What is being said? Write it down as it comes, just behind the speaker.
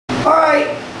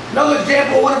Another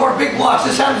example of one of our big blocks.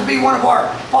 This happens to be one of our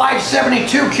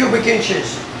 572 cubic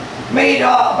inches. Made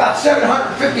about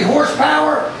 750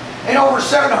 horsepower and over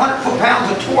 700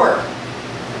 foot-pounds of torque.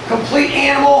 Complete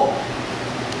animal,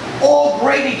 all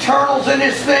grade Eternals in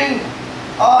this thing.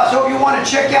 So if you want to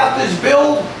check out this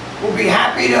build, we'll be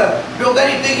happy to build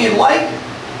anything you like.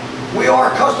 We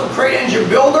are custom crate engine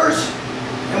builders,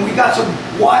 and we got some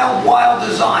wild, wild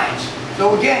designs.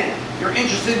 So again, if you're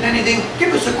interested in anything,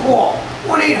 give us a call.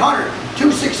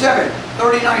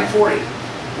 1-800-267-3940.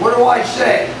 What do I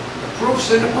say? The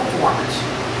proof's in the performance.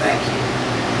 Thank you.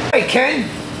 Hey Ken,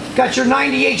 got your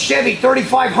 98 Chevy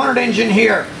 3500 engine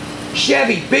here.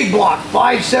 Chevy, big block,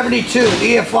 572,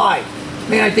 EFI.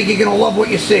 Man, I think you're gonna love what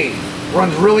you see.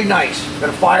 Runs really nice.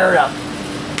 Gonna fire it up.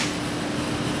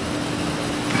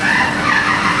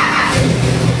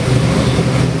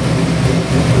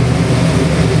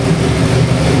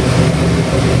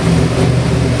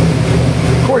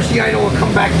 Of course the idle will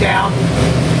come back down.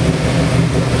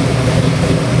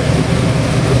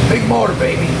 Big motor,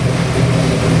 baby.